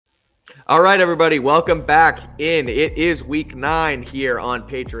All right, everybody, welcome back in. It is week 9 here on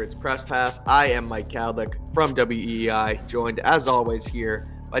Patriots Press Pass. I am Mike Caldlick from WEEI, joined as always here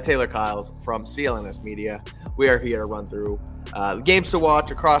by Taylor Kyles from CLNS Media. We are here to run through the games to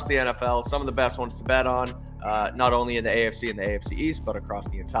watch across the NFL, some of the best ones to bet on, not only in the AFC and the AFC East, but across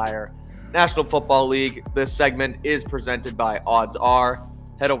the entire National Football League. This segment is presented by OddsR.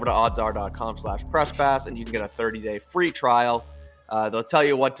 Head over to oddsr.com/presspass and you can get a 30-day free trial. They'll tell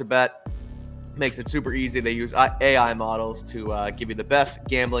you what to bet. Makes it super easy. They use AI models to give you the best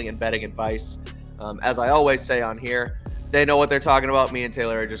gambling and betting advice. As I always say on here, they know what they're talking about. Me and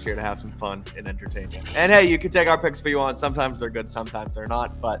Taylor are just here to have some fun and entertain you. And hey, you can take our picks if you want. Sometimes they're good, sometimes they're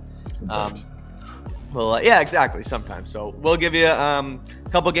not. But yeah, exactly. Sometimes. So we'll give you a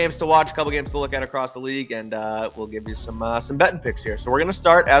couple games to watch, a couple games to look at across the league, and we'll give you some betting picks here. So we're gonna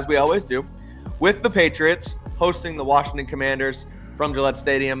start, as we always do, with the Patriots hosting the Washington Commanders from Gillette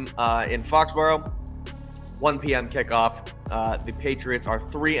Stadium in Foxborough. 1 p.m. kickoff. The Patriots are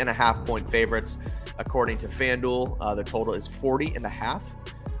 3.5-point favorites according to FanDuel. The total is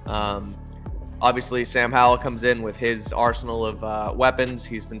 40.5. Obviously, Sam Howell comes in with his arsenal of weapons.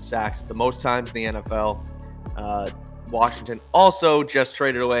 He's been sacked the most times in the NFL. Washington also just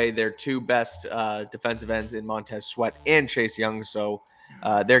traded away their two best defensive ends in Montez Sweat and Chase Young, so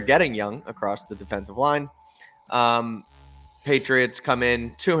they're getting young across the defensive line. Patriots come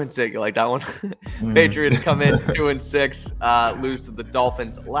in 2-6. You like that one? Patriots come in 2-6, lose to the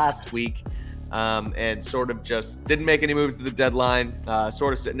Dolphins last week, and sort of just didn't make any moves to the deadline.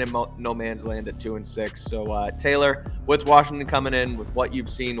 Sort of sitting in no man's land at 2-6. So Taylor, with Washington coming in, with what you've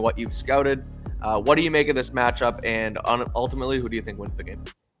seen, what you've scouted, what do you make of this matchup? And ultimately, who do you think wins the game?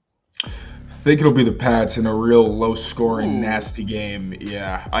 I think it'll be the Pats in a real low-scoring, nasty game.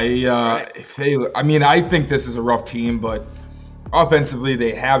 Yeah, I think this is a rough team, but offensively,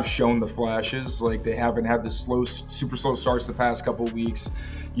 they have shown the flashes. Like, they haven't had the super slow starts the past couple of weeks.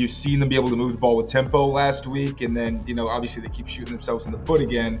 You've seen them be able to move the ball with tempo last week, and then, obviously they keep shooting themselves in the foot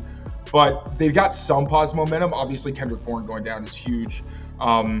again. But they've got some positive momentum. Obviously, Kendrick Bourne going down is huge.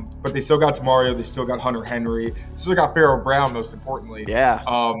 But they still got Demario. They still got Hunter Henry. They still got Pharaoh Brown, most importantly. Yeah.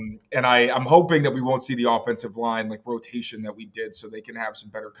 And I'm hoping that we won't see the offensive line rotation that we did, so they can have some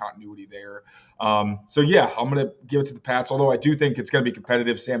better continuity there. So yeah, I'm gonna give it to the Pats. Although I do think it's gonna be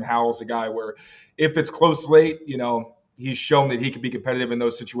competitive. Sam Howell's a guy where if it's close late, he's shown that he can be competitive in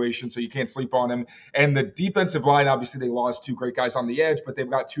those situations, so you can't sleep on him. And the defensive line, obviously, they lost two great guys on the edge, but they've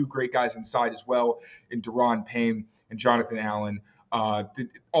got two great guys inside as well in Daron Payne and Jonathan Allen.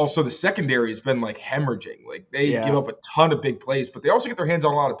 Also, the secondary has been hemorrhaging. They give up a ton of big plays, but they also get their hands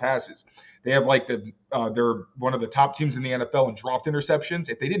on a lot of passes. They have they're one of the top teams in the NFL in dropped interceptions.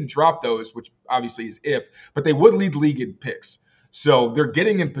 If they didn't drop those, which obviously is but they would lead the league in picks. So they're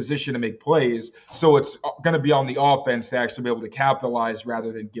getting in position to make plays. So it's going to be on the offense to actually be able to capitalize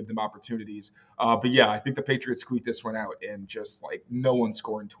rather than give them opportunities. But yeah, I think the Patriots squeak this one out and just no one's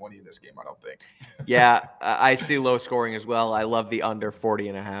scoring 20 in this game, I don't think. Yeah, I see low scoring as well. I love the under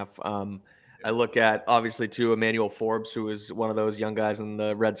 40.5. I look at, obviously, too, Emmanuel Forbes, who is one of those young guys in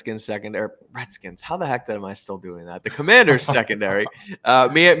the Redskins secondary. Redskins, how the heck am I still doing that? The Commanders secondary.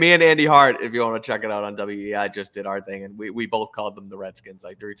 Me and Andy Hart, if you want to check it out on WEI, just did our thing, and we both called them the Redskins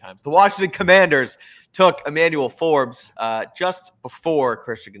 3 times. The Washington Commanders took Emmanuel Forbes just before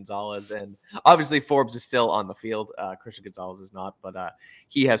Christian Gonzalez, and obviously Forbes is still on the field. Christian Gonzalez is not, but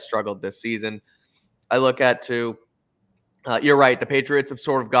he has struggled this season. I look at, too, you're right. The Patriots have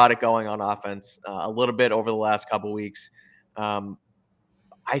sort of got it going on offense a little bit over the last couple weeks.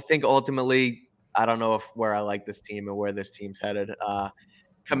 I think ultimately, I don't know where I like this team and where this team's headed.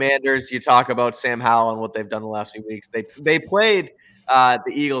 Commanders, you talk about Sam Howell and what they've done the last few weeks. They played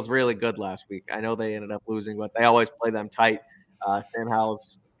the Eagles really good last week. I know they ended up losing, but they always play them tight. Sam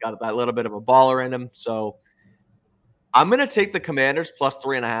Howell's got that little bit of a baller in him, so I'm going to take the Commanders plus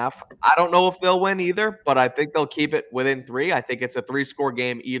 3.5. I don't know if they'll win either, but I think they'll keep it within 3. I think it's a 3-score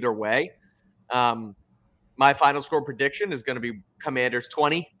game either way. My final score prediction is going to be Commanders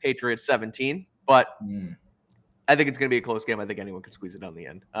 20, Patriots 17, but I think it's going to be a close game. I think anyone can squeeze it on the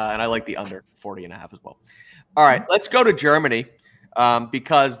end. And I like the under 40.5 as well. All right, let's go to Germany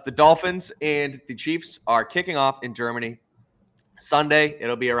because the Dolphins and the Chiefs are kicking off in Germany Sunday.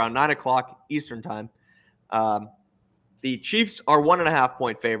 It'll be around 9 o'clock Eastern time. The Chiefs are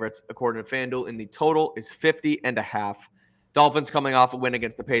 1.5-point favorites, according to FanDuel, and the total is 50.5. Dolphins coming off a win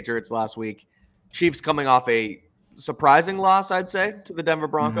against the Patriots last week. Chiefs coming off a surprising loss, I'd say, to the Denver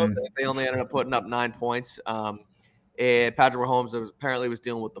Broncos. They only ended up putting up 9 points. And Patrick Mahomes apparently was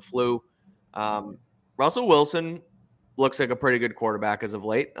dealing with the flu. Russell Wilson looks like a pretty good quarterback as of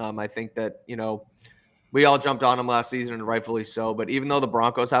late. I think that, we all jumped on him last season, and rightfully so. But even though the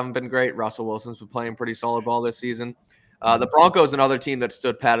Broncos haven't been great, Russell Wilson's been playing pretty solid ball this season. The Broncos, another team that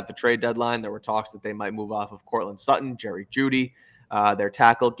stood pat at the trade deadline. There were talks that they might move off of Cortland Sutton, Jerry Jeudy, their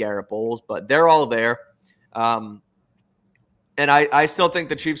tackle, Garrett Bowles, but they're all there. And I still think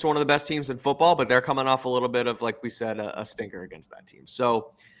the Chiefs are one of the best teams in football, but they're coming off a little bit of, like we said, a stinker against that team.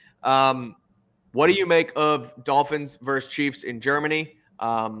 So what do you make of Dolphins versus Chiefs in Germany?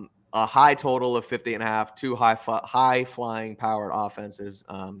 A high total of 50.5, two high flying powered offenses.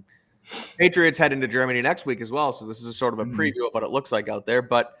 Patriots head into Germany next week as well. So this is a sort of a preview of what it looks like out there.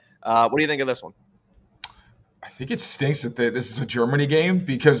 But what do you think of this one? I think it stinks that this is a Germany game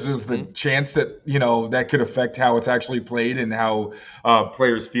because there's the chance that, that could affect how it's actually played and how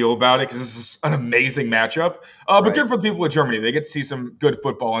players feel about it, because this is an amazing matchup. But good for the people of Germany. They get to see some good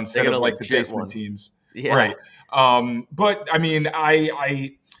football instead of like the basement teams. Yeah. Right. But I mean,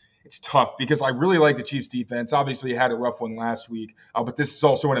 it's tough because I really like the Chiefs defense. Obviously, you had a rough one last week, but this is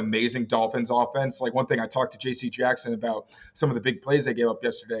also an amazing Dolphins offense. Like, one thing I talked to J.C. Jackson about some of the big plays they gave up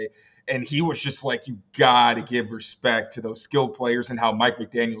yesterday, and he was just like, you got to give respect to those skilled players and how Mike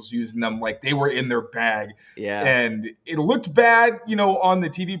McDaniel's using them like they were in their bag. Yeah. And it looked bad, on the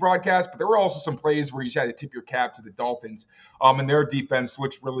TV broadcast, but there were also some plays where you just had to tip your cap to the Dolphins. And their defense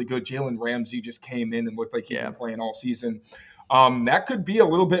looked really good. Jalen Ramsey just came in and looked like he'd been playing all season. That could be a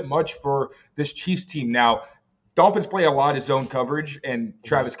little bit much for this Chiefs team. Now, Dolphins play a lot of zone coverage, and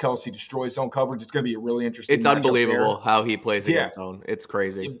Travis Kelce destroys zone coverage. It's going to be a really interesting. It's unbelievable how he plays against zone. It's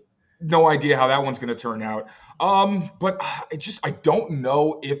crazy. No idea how that one's going to turn out. But I don't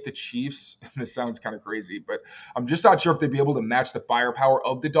know if the Chiefs, this sounds kind of crazy, but I'm just not sure if they'd be able to match the firepower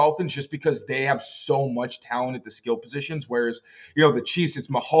of the Dolphins, just because they have so much talent at the skill positions. Whereas, the Chiefs, it's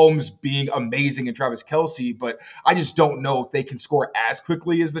Mahomes being amazing and Travis Kelce, but I just don't know if they can score as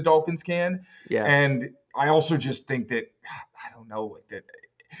quickly as the Dolphins can. Yeah. And I also just think that, I don't know, that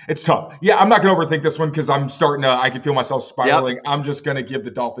it's tough. Yeah, I'm not going to overthink this one because I'm starting to, I can feel myself spiraling. Yep. I'm just going to give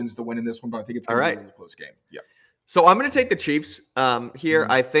the Dolphins the win in this one, but I think it's going to be a really close game. Yeah. So I'm going to take the Chiefs here.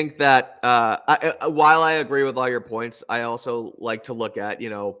 I think that while I agree with all your points, I also like to look at,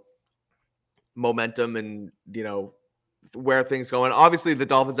 momentum and, where things going. Obviously, the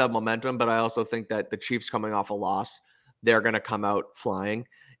Dolphins have momentum, but I also think that the Chiefs coming off a loss, they're going to come out flying.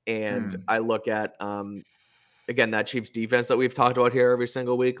 And I look at, again, that Chiefs defense that we've talked about here every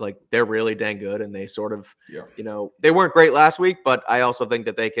single week, like they're really dang good. And they sort of, they weren't great last week, but I also think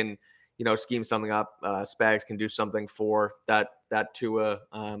that they can, scheme something up. Spags can do something for that Tua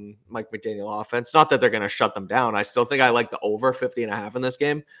Mike McDaniel offense. Not that they're going to shut them down. I still think I like the over 50.5 in this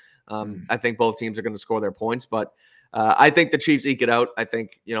game. I think both teams are going to score their points, but I think the Chiefs eke it out. I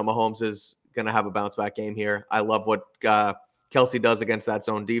think, Mahomes is going to have a bounce back game here. I love what Kelce does against that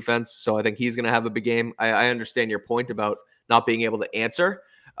zone defense. So I think he's going to have a big game. I understand your point about not being able to answer.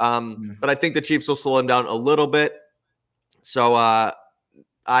 But I think the Chiefs will slow him down a little bit. So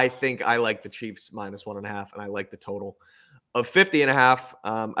I think I like the Chiefs -1.5, and I like the total of 50.5.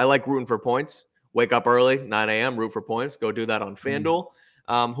 I like rooting for points. Wake up early, 9 a.m., root for points. Go do that on FanDuel,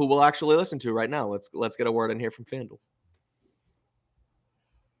 who we'll actually listen to right now. Let's get a word in here from FanDuel.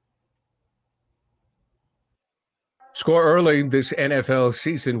 Score early this NFL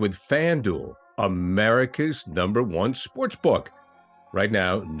season with FanDuel, America's #1 sportsbook. Right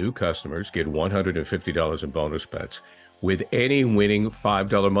now, new customers get $150 in bonus bets with any winning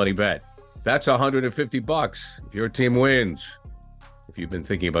 $5 money bet. That's $150 if your team wins. If you've been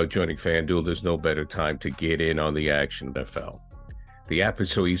thinking about joining FanDuel, there's no better time to get in on the action, NFL. The app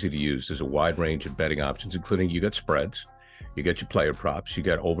is so easy to use. There's a wide range of betting options, including you got spreads, you got your player props, you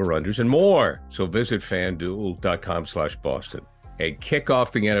got over-unders, and more. So visit FanDuel.com/Boston and kick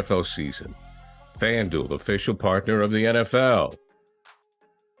off the NFL season. FanDuel, official partner of the NFL.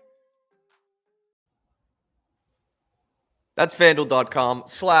 That's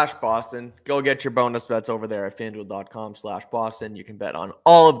FanDuel.com/Boston. Go get your bonus bets over there at FanDuel.com/Boston. You can bet on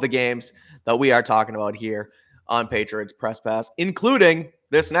all of the games that we are talking about here on Patriots Press Pass, including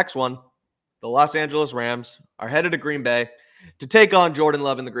this next one. The Los Angeles Rams are headed to Green Bay to take on Jordan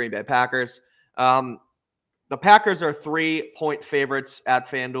Love and the Green Bay Packers. The Packers are 3-point favorites at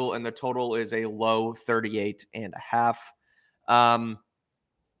FanDuel, and the total is a low 38.5.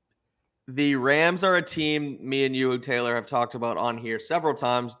 The Rams are a team me and you, Taylor, have talked about on here several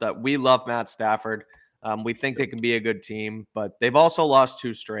times that we love Matt Stafford. We think they can be a good team, but they've also lost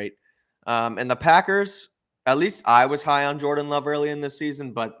 2 straight. And the Packers, at least I was high on Jordan Love early in this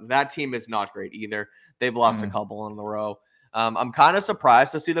season, but that team is not great either. They've lost a couple in a row. I'm kind of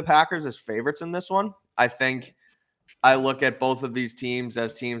surprised to see the Packers as favorites in this one. I think I look at both of these teams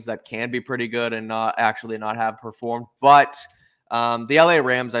as teams that can be pretty good and not have performed. But the LA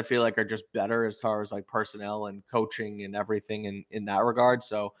Rams, I feel like, are just better as far as like personnel and coaching and everything in that regard.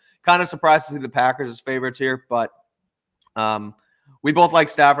 So kind of surprised to see the Packers as favorites here, but we both like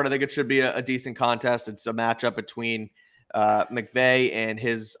Stafford. I think it should be a decent contest. It's a matchup between McVay and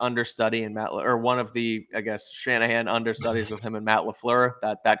his understudy and or one of the, I guess, Shanahan understudies with him and Matt LaFleur.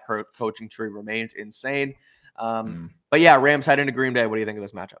 That coaching tree remains insane. But yeah, Rams head into Green Bay. What do you think of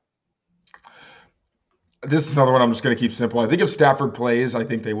this matchup? This is another one I'm just going to keep simple. I think if Stafford plays, I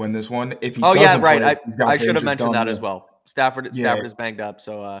think they win this one. If he right. I should have mentioned that as well. Stafford is banged up,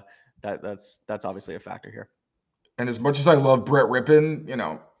 so that's obviously a factor here. And as much as I love Brett Rippon,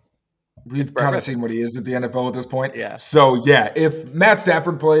 we've kind of seen what he is at the NFL at this point. Yeah. So yeah, if Matt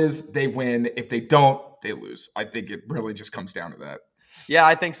Stafford plays, they win. If they don't, they lose. I think it really just comes down to that. Yeah,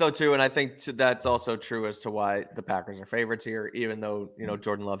 I think so too, and I think that's also true as to why the Packers are favorites here. Even though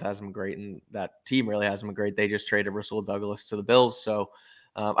Jordan Love hasn't been great, and that team really hasn't been great, they just traded Rasul Douglas to the Bills, so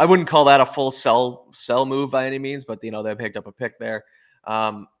I wouldn't call that a full sell move by any means. But they picked up a pick there.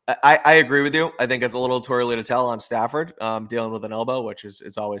 I agree with you. I think it's a little too early to tell on Stafford dealing with an elbow, which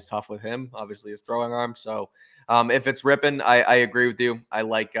is always tough with him. Obviously, his throwing arm. So if it's Rippon, I agree with you. I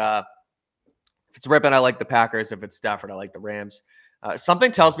like if it's Rippon, I like the Packers. If it's Stafford, I like the Rams.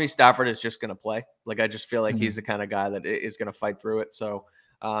 Something tells me Stafford is just going to play. Like, I just feel like he's the kind of guy that is going to fight through it. So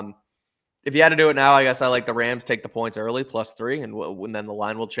if you had to do it now, I guess I like the Rams. Take the points early, +3, and then the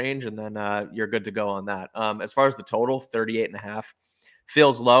line will change, and then you're good to go on that. As far as the total, 38.5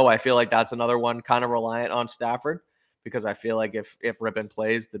 feels low. I feel like that's another one kind of reliant on Stafford, because I feel like if Rippon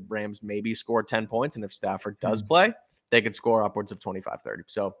plays, the Rams maybe score 10 points, and if Stafford does play, they could score upwards of 25-30.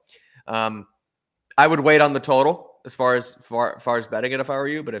 So I would wait on the total as far as betting it if I were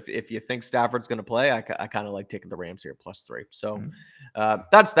you. But if you think Stafford's going to play, I kind of like taking the Rams here +3. So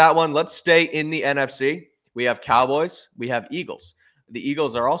that's that one. Let's stay in the NFC. We have Cowboys. We have Eagles. The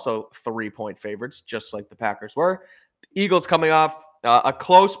Eagles are also 3-point favorites, just like the Packers were. Eagles coming off a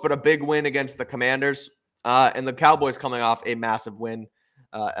close but a big win against the Commanders, and the Cowboys coming off a massive win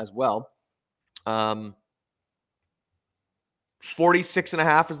as well.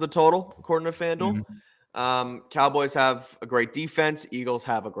 46.5 is the total, according to FanDuel. Cowboys have a great defense. Eagles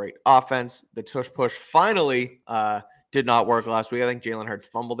have a great offense. The tush push finally did not work last week. I think Jalen Hurts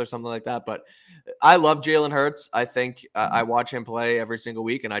fumbled or something like that. But I love Jalen Hurts. I think I watch him play every single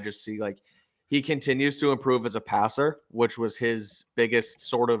week, and I just see like he continues to improve as a passer, which was his biggest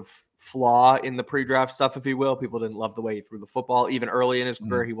sort of flaw in the pre-draft stuff, if you will. People didn't love the way he threw the football. Even early in his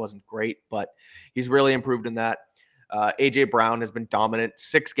career, he wasn't great, but he's really improved in that. A.J. Brown has been dominant.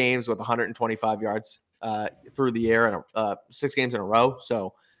 6 games with 125 yards through the air, and 6 games in a row.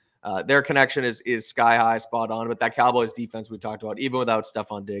 So their connection is sky high, spot on. But that Cowboys defense we talked about, even without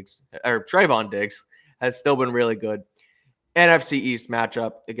Trayvon Diggs, has still been really good. NFC East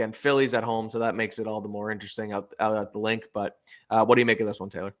matchup. Again, Philly's at home, so that makes it all the more interesting out at the link. But what do you make of this one,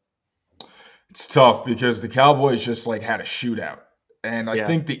 Taylor? It's tough because the Cowboys just had a shootout. And I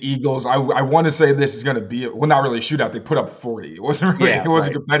think the Eagles, I want to say this is going to be, not really a shootout. They put up 40. It wasn't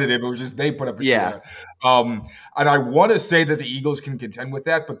really, competitive. It was just they put up a shootout. And I want to say that the Eagles can contend with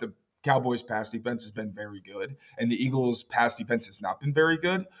that, but the Cowboys' pass defense has been very good, and the Eagles' pass defense has not been very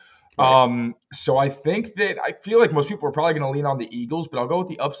good. So I think that I feel like most people are probably going to lean on the Eagles, but I'll go with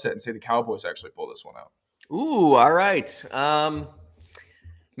the upset and say the Cowboys actually pull this one out. Ooh, all right.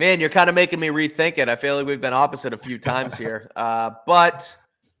 Man, you're kind of making me rethink it. I feel like we've been opposite a few times here. But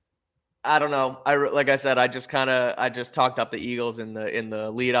I don't know. Like I said, I just talked up the Eagles in the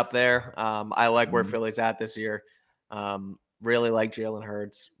lead up there. I like where Philly's at this year. Really like Jalen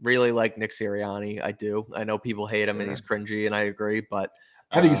Hurts. Really like Nick Sirianni. I do. I know people hate him and he's cringy, and I agree, but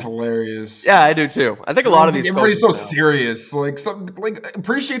I think he's hilarious. Yeah, I do too. I think a lot of these everybody's so serious.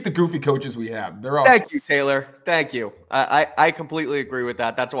 Appreciate the goofy coaches we have. They're awesome. Thank you, Taylor. Thank you. I completely agree with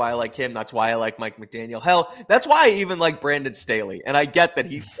that. That's why I like him. That's why I like Mike McDaniel. Hell, that's why I even like Brandon Staley. And I get that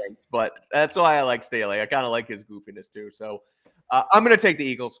he stinks, but that's why I like Staley. I kind of like his goofiness too. So I'm going to take the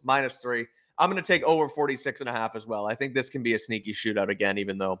Eagles -3. I'm going to take over 46.5 as well. I think this can be a sneaky shootout again,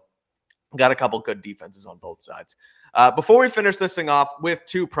 even though got a couple good defenses on both sides. Before we finish this thing off with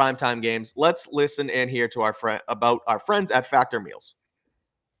 2 primetime games, let's listen and hear to our friends at Factor Meals.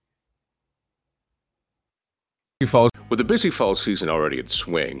 With the busy fall season already in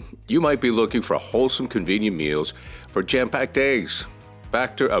swing, you might be looking for wholesome, convenient meals for jam-packed days.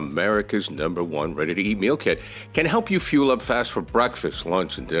 Factor, America's #1 ready-to-eat meal kit, can help you fuel up fast for breakfast,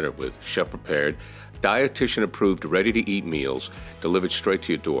 lunch, and dinner with chef-prepared, dietitian-approved, ready-to-eat meals delivered straight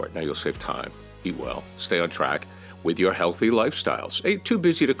to your door. Now you'll save time, eat well, stay on track with your healthy lifestyles. Are you too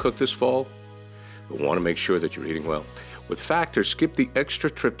busy to cook this fall, but want to make sure that you're eating well? With Factor, skip the extra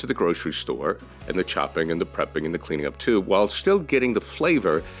trip to the grocery store and the chopping and the prepping and the cleaning up too, while still getting the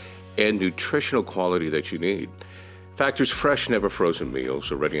flavor and nutritional quality that you need. Factor's fresh, never frozen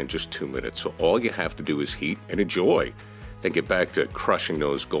meals are ready in just 2 minutes, so all you have to do is heat and enjoy, then get back to crushing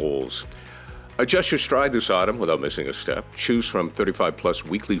those goals. Adjust your stride this autumn without missing a step. Choose from 35-plus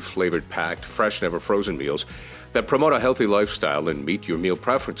weekly flavored packed, fresh, never frozen meals that promote a healthy lifestyle and meet your meal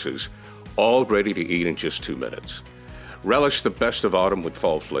preferences, all ready to eat in just 2 minutes. Relish the best of autumn with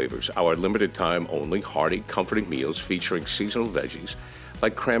fall flavors. Our limited time only hearty, comforting meals featuring seasonal veggies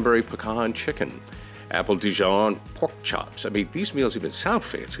like cranberry pecan chicken, apple Dijon pork chops. I mean, these meals even sound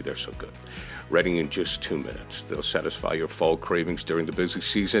fancy, they're so good. Ready in just 2 minutes. They'll satisfy your fall cravings during the busy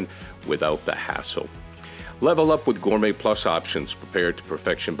season without the hassle. Level up with Gourmet Plus options prepared to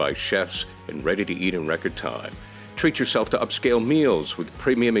perfection by chefs and ready to eat in record time. Treat yourself to upscale meals with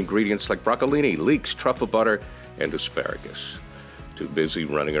premium ingredients like broccolini, leeks, truffle butter, and asparagus. Too busy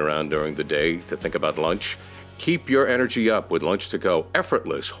running around during the day to think about lunch? Keep your energy up with Lunch to Go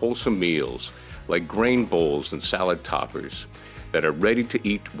effortless, wholesome meals like grain bowls and salad toppers that are ready to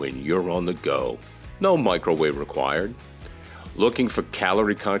eat when you're on the go. No microwave required. Looking for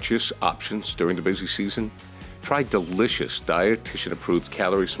calorie-conscious options during the busy season? Try delicious, dietitian-approved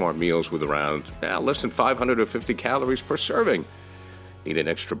calorie-smart meals with around less than 550 calories per serving. Need an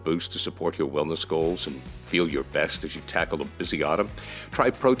extra boost to support your wellness goals and feel your best as you tackle the busy autumn? Try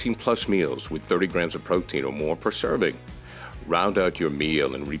Protein Plus meals with 30 grams of protein or more per serving. Round out your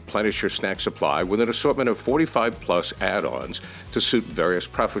meal and replenish your snack supply with an assortment of 45-plus add-ons to suit various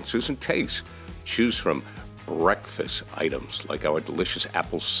preferences and tastes. Choose from breakfast items like our delicious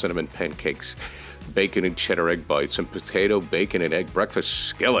apple cinnamon pancakes, bacon and cheddar egg bites, and potato, bacon, and egg breakfast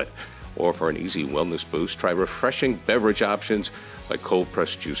skillet. Or for an easy wellness boost, try refreshing beverage options like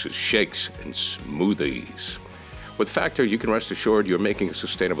cold-pressed juices, shakes, and smoothies. With Factor, you can rest assured you're making a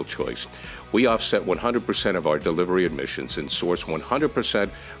sustainable choice. We offset 100% of our delivery emissions and source 100%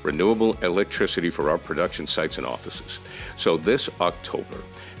 renewable electricity for our production sites and offices. So this October,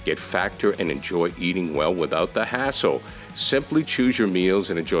 get Factor and enjoy eating well without the hassle. Simply choose your meals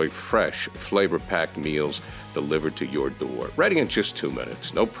and enjoy fresh, flavor-packed meals delivered to your door. Ready in just 2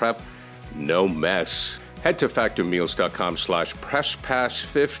 minutes. No prep, no mess. Head to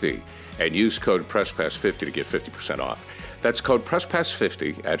factormeals.com/PressPass50 and use code PressPass50 to get 50% off. That's code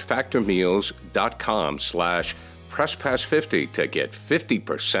PressPass50 at factormeals.com/PressPass50 to get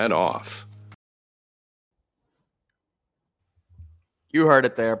 50% off. You heard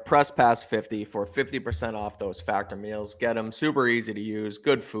it there. Press Pass 50 for 50% off those Factor meals. Get them. Super easy to use.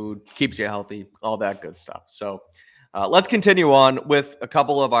 Good food. Keeps you healthy. All that good stuff. So let's continue on with a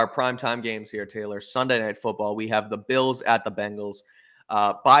couple of our primetime games here, Taylor. Sunday Night Football. We have the Bills at the Bengals.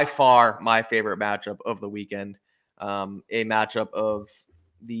 By far my favorite matchup of the weekend. A matchup of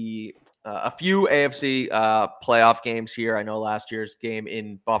the a few AFC playoff games here. I know last year's game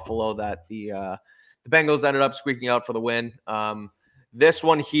in Buffalo that the Bengals ended up squeaking out for the win. This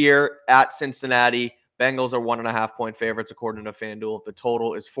one here at Cincinnati, Bengals are 1.5-point favorites according to FanDuel. The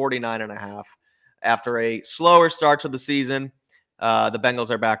total is 49.5. After a slower start to the season, the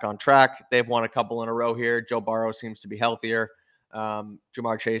Bengals are back on track. They've won a couple in a row here. Joe Burrow seems to be healthier.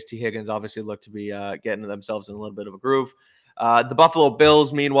 Jamar Chase, T. Higgins obviously look to be getting themselves in a little bit of a groove. The Buffalo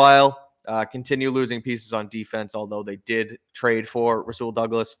Bills, meanwhile, continue losing pieces on defense, although they did trade for Rasul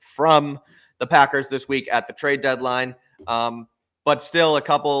Douglas from the Packers this week at the trade deadline. But still a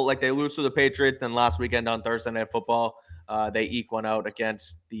couple, like they lose to the Patriots, then last weekend on Thursday Night Football, they eke one out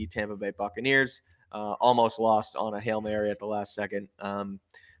against the Tampa Bay Buccaneers. Almost lost on a Hail Mary at the last second.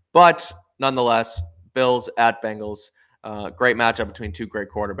 But nonetheless, Bills at Bengals. Great matchup between two great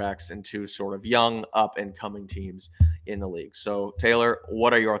quarterbacks and two sort of young, up-and-coming teams in the league. So, Taylor,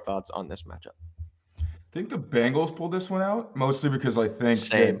 what are your thoughts on this matchup? I think the Bengals pulled this one out mostly because I think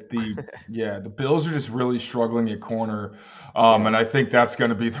Same. that the Bills are just really struggling at corner. And I think that's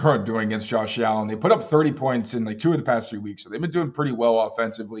going to be their undoing against Josh Allen. They put up 30 points in like 2 of the past 3 weeks. So they've been doing pretty well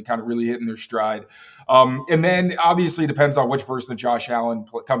offensively, kind of really hitting their stride. And then obviously it depends on which version of Josh Allen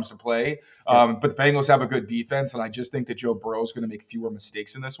comes to play. But the Bengals have a good defense. And I just think that Joe Burrow is going to make fewer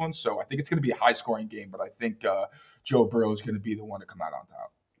mistakes in this one. So I think it's going to be a high scoring game, but I think Joe Burrow is going to be the one to come out on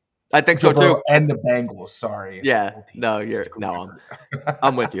top. I think so too. And the Bengals, sorry. Yeah,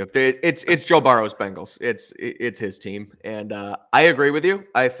 I'm with you. It's Joe Burrow's Bengals. It's his team, and I agree with you.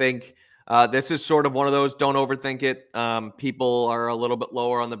 I think this is sort of one of those don't overthink it. People are a little bit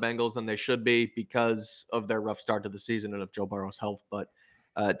lower on the Bengals than they should be because of their rough start to the season and of Joe Burrow's health, but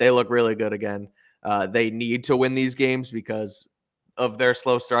they look really good again. They need to win these games because of their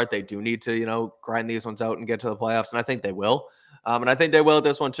slow start. They do need to, grind these ones out and get to the playoffs, and I think they will. And I think they will at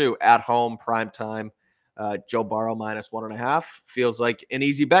this one too. At home, prime time. Joe Burrow -1.5 feels like an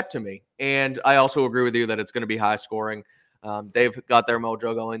easy bet to me. And I also agree with you that it's going to be high scoring. They've got their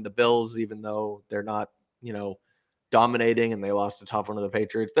mojo going. The Bills, even though they're not, dominating and they lost a tough one to the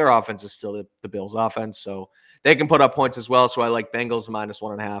Patriots, their offense is still the Bills' offense. So they can put up points as well. So I like Bengals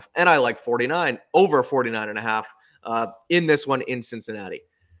 -1.5. And I like 49 over 49.5 in this one in Cincinnati.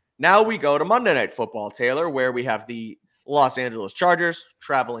 Now we go to Monday Night Football, Taylor, where we have the Los Angeles Chargers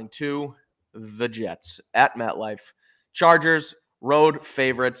traveling to the Jets at MetLife. Chargers, road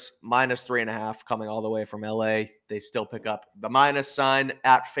favorites, -3.5, coming all the way from LA. They still pick up the minus sign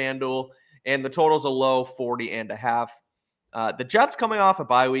at FanDuel, and the total's a low 40.5. The Jets coming off a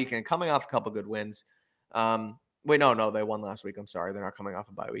bye week and coming off a couple good wins. Wait, no, they won last week. I'm sorry. They're not coming off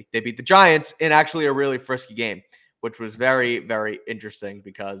a bye week. They beat the Giants in actually a really frisky game, which was very, very interesting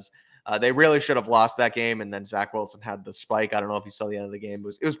because they really should have lost that game. And then Zach Wilson had the spike. I don't know if you saw the end of the game.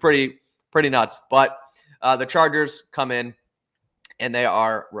 It was pretty nuts. But the Chargers come in and they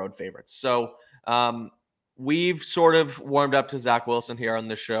are road favorites. So we've sort of warmed up to Zach Wilson here on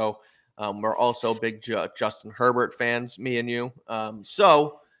this show. We're also big Justin Herbert fans, me and you.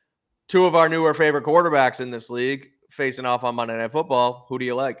 So two of our newer favorite quarterbacks in this league facing off on Monday Night Football. Who do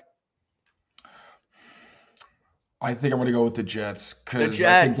you like? I think I'm going to go with the Jets because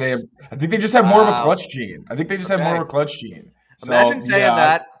I think they just have more of a clutch gene. I think they just have more of a clutch gene. So, imagine saying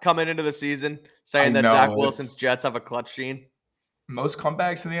that coming into the season, saying that Zach Wilson's Jets have a clutch gene. Most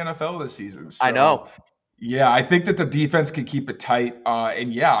comebacks in the NFL this season. So, I know. Yeah, I think that the defense can keep it tight.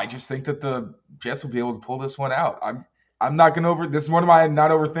 And yeah, I just think that the Jets will be able to pull this one out. I'm not going to this is one of my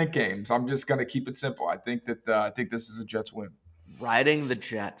not overthink games. I'm just going to keep it simple. I think this is a Jets win. Riding the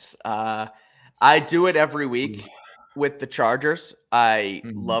Jets. I do it every week with the Chargers. I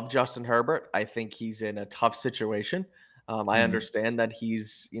love Justin Herbert. I think he's in a tough situation. I understand that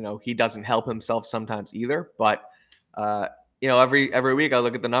he's, he doesn't help himself sometimes either. But, every week I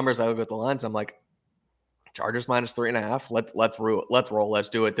look at the numbers, I look at the lines. I'm like, Chargers -3.5. Let's roll. Let's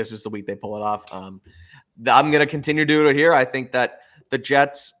do it. This is the week they pull it off. I'm going to continue to do it here. I think that the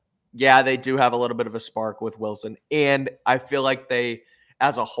Jets, they do have a little bit of a spark with Wilson. And I feel like they,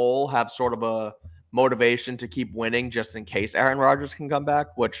 as a whole, have sort of a motivation to keep winning just in case Aaron Rodgers can come back,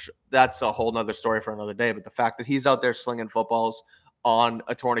 which that's a whole nother story for another day. But the fact that he's out there slinging footballs on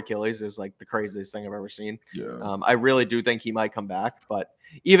a torn Achilles is like the craziest thing I've ever seen. Yeah. I really do think he might come back. But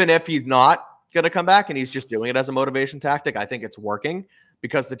even if he's not going to come back and he's just doing it as a motivation tactic, I think it's working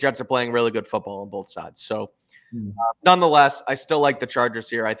because the Jets are playing really good football on both sides. So nonetheless, I still like the Chargers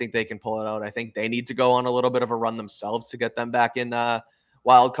here. I think they can pull it out. I think they need to go on a little bit of a run themselves to get them back in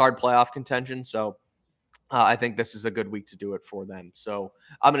wild card playoff contention. So I think this is a good week to do it for them. So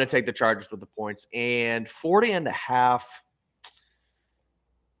I'm going to take the Chargers with the points and 40.5.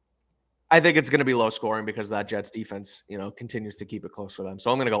 I think it's going to be low scoring because that Jets defense, continues to keep it close for them.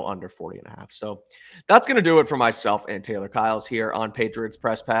 So I'm going to go under 40.5. So that's going to do it for myself and Taylor Kyles here on Patriots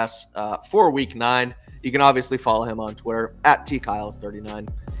Press Pass for Week 9. You can obviously follow him on Twitter at tkyles39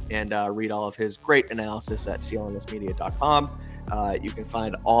 and read all of his great analysis at clnsmedia.com. You can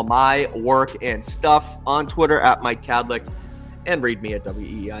find all my work and stuff on Twitter at Mike Cadlick and read me at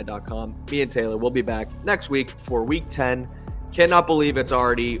weei.com. Me and Taylor will be back next week for Week 10. Cannot believe it's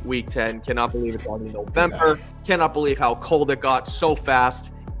already Week 10. Cannot believe it's already November. Cannot believe how cold it got so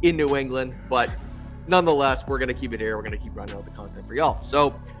fast in New England. But nonetheless, we're going to keep it here. We're going to keep running out the content for y'all.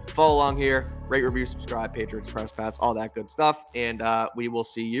 So follow along here. Rate, review, subscribe, Patriots Press Pass, all that good stuff. And we will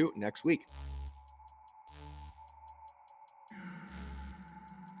see you next week.